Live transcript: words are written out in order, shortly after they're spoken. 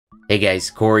Hey guys,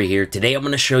 Cory here. Today I'm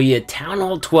going to show you a Town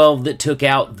Hall 12 that took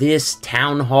out this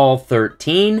Town Hall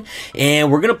 13, and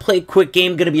we're going to play a quick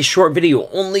game. Going to be a short video,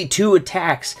 only 2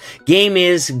 attacks. Game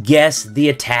is Guess the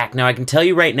Attack. Now I can tell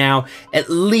you right now, at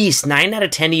least 9 out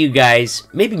of 10 of you guys,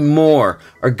 maybe more,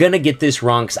 are going to get this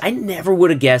wrong, because I never would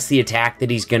have guessed the attack that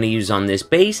he's going to use on this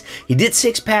base. He did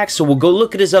 6 packs, so we'll go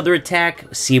look at his other attack,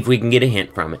 see if we can get a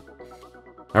hint from it.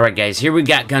 Alright guys, here we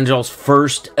got Gunjal's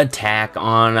first attack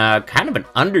on kind of an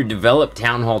underdeveloped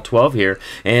Town Hall 12 here,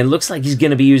 and it looks like he's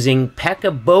going to be using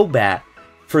P.E.K.K.A. Bobat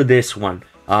for this one.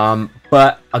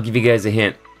 But I'll give you guys a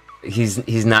hint.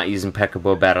 He's not using P.E.K.K.A.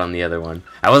 Bobat on the other one.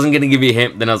 I wasn't going to give you a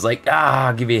hint, then I was like,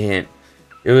 I'll give you a hint.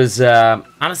 It was,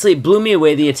 honestly, it blew me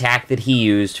away, the attack that he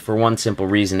used, for one simple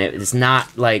reason. It's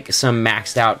not like some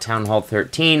maxed out Town Hall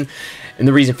 13, and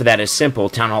the reason for that is simple.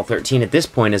 Town Hall 13 at this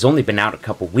point has only been out a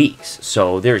couple weeks,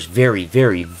 so there's very,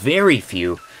 very, very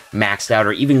few maxed out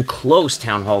or even close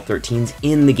Town Hall 13s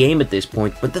in the game at this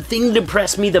point. But the thing that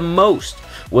impressed me the most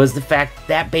was the fact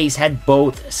that base had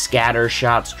both scatter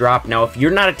shots drop. Now, if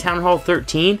you're not a Town Hall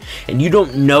 13 and you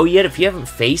don't know yet, if you haven't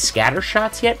faced scatter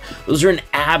shots yet, those are an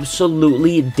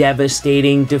absolutely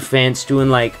devastating defense, doing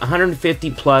like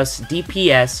 150 plus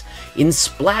DPS in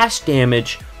splash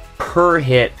damage per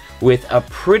hit with a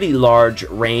pretty large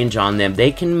range on them.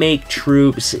 They can make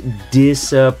troops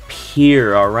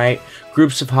disappear, all right?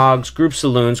 Groups of hogs, groups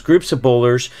of loons, groups of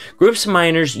bowlers, groups of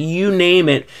miners, you name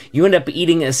it. You end up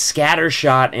eating a scatter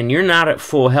shot and you're not at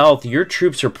full health. Your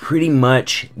troops are pretty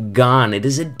much gone. It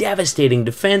is a devastating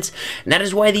defense, and that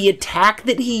is why the attack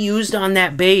that he used on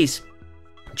that base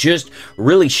just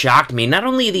really shocked me. Not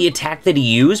only the attack that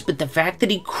he used, but the fact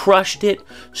that he crushed it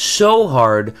so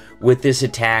hard with this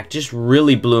attack just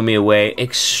really blew me away.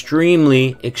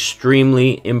 Extremely,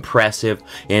 extremely impressive.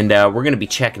 And we're going to be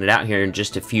checking it out here in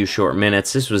just a few short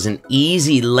minutes. This was an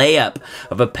easy layup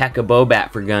of a P.E.K.K.A.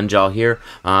 Bobat for Gunjal here.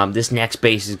 This next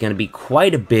base is going to be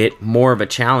quite a bit more of a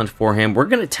challenge for him. We're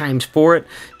going to ×4 it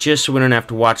just so we don't have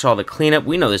to watch all the cleanup.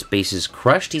 We know this base is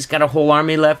crushed. He's got a whole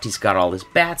army left. He's got all his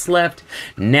bats left.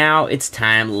 Now it's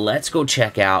time. Let's go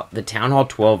check out the Town Hall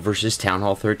 12 versus Town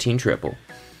Hall 13 triple.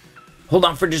 Hold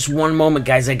on for just one moment,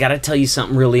 guys. I gotta tell you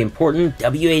something really important.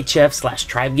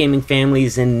 WHF/Tribe Gaming family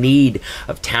is in need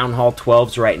of Town Hall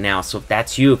 12s right now. So if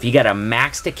that's you, if you got a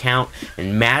maxed account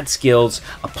and mad skills,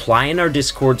 apply in our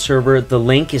Discord server. The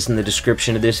link is in the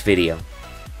description of this video.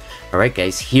 Alright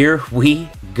guys, here we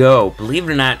go. Believe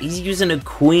it or not, he's using a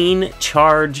Queen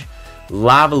Charge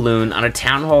Lava Loon on a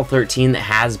Town Hall 13 that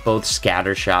has both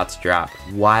scatter shots drop.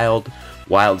 Wild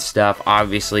stuff.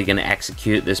 Obviously going to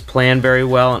execute this plan very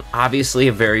well, and obviously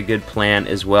a very good plan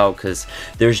as well, because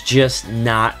there's just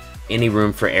not any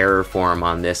room for error for him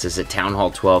on this as a Town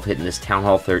Hall 12 hitting this Town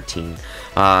Hall 13.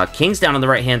 King's down on the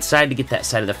right hand side to get that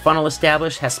side of the funnel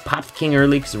established. Has to pop the king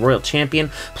early because the royal champion,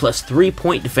 plus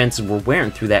 3-point defenses. We're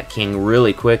wearing through that king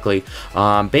really quickly.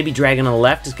 Baby dragon on the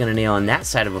left is going to nail on that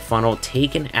side of a funnel,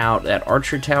 taking out that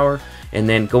archer tower, and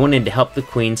then going in to help the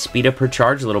queen speed up her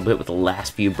charge a little bit with the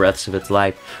last few breaths of its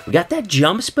life. We got that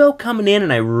jump spell coming in,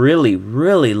 and I really,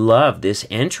 really love this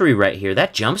entry right here.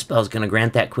 That jump spell is going to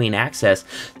grant that queen access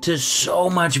to so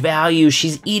much value.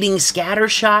 She's eating scatter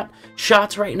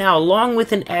shots right now, along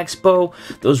with an expo.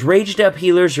 Those raged up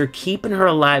healers are keeping her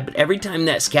alive, but every time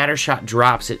that scatter shot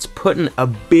drops, it's putting a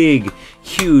big,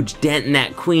 huge dent in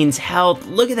that queen's health.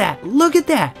 Look at that. Look at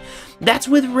that. That's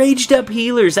with raged up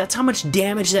healers. That's how much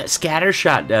damage that scatter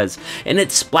shot does. And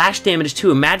it's splash damage too.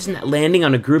 Imagine that landing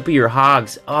on a group of your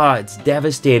hogs. Oh, it's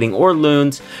devastating. Or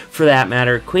loons, for that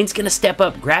matter. Queen's gonna step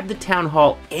up, grab the Town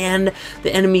Hall and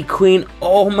the enemy queen.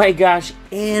 Oh my gosh.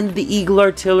 And the Eagle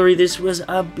Artillery. This was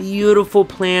a beautiful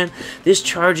plan. This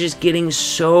charge is getting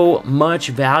so much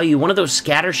value. One of those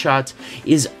scatter shots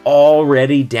is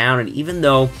already down, and even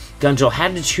though Gunjal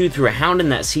had to chew through a hound in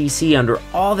that CC under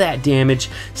all that damage,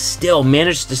 still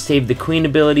managed to save the queen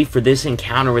ability for this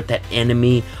encounter with that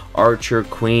enemy archer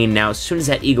queen. Now, as soon as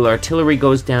that Eagle Artillery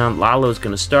goes down, Lalo's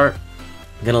going to start.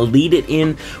 Going to lead it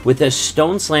in with a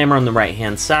Stone Slammer on the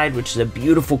right-hand side, which is a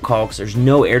beautiful call because there's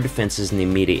no air defenses in the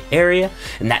immediate area,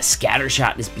 and that scatter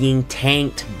shot is being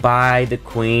tanked by the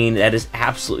queen. That is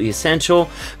absolutely essential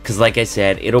because, like I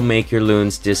said, it'll make your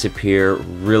loons disappear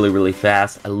really, really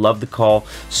fast. I love the call,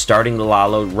 starting the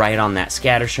Lalo right on that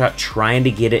scatter shot, trying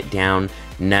to get it down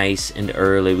nice and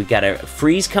early. We got a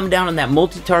freeze coming down on that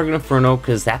multi-target Inferno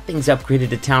because that thing's upgraded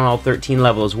to Town Hall 13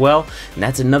 level as well, and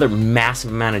that's another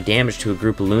massive amount of damage to a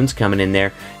group of loons coming in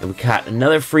there. And we got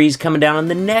another freeze coming down on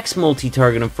the next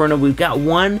multi-target Inferno. We've got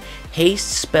one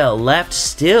haste spell left,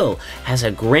 still has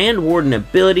a Grand Warden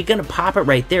ability, gonna pop it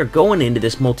right there going into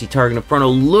this multi-target Inferno.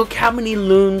 Look how many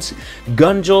loons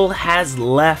Gunjul has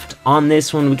left on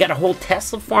this one. We got a whole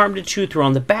Tesla farm to chew through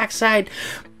on the backside,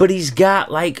 but he's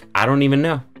got like, I don't even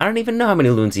know how many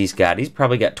loons he's got. He's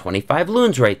probably got 25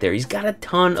 loons right there. He's got a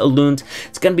ton of loons.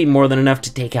 It's gonna be more than enough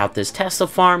to take out this Tesla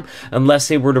farm, unless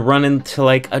they were to run into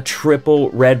like a triple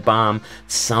red bomb,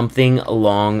 something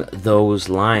along those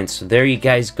lines. So there you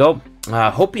guys go.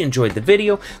 Hope you enjoyed the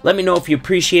video. Let me know if you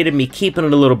appreciated me keeping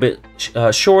it a little bit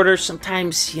shorter.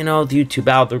 Sometimes, you know, the YouTube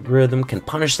algorithm can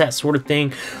punish that sort of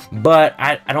thing, but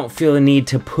I don't feel the need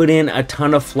to put in a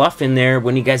ton of fluff in there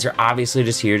when you guys are obviously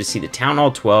just here to see the Town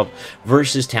Hall 12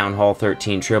 versus Town Hall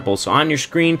 13 triple. So on your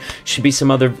screen should be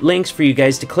some other links for you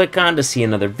guys to click on to see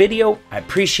another video. I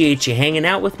appreciate you hanging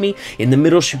out with me. In the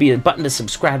middle should be a button to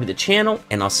subscribe to the channel,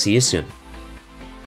 and I'll see you soon.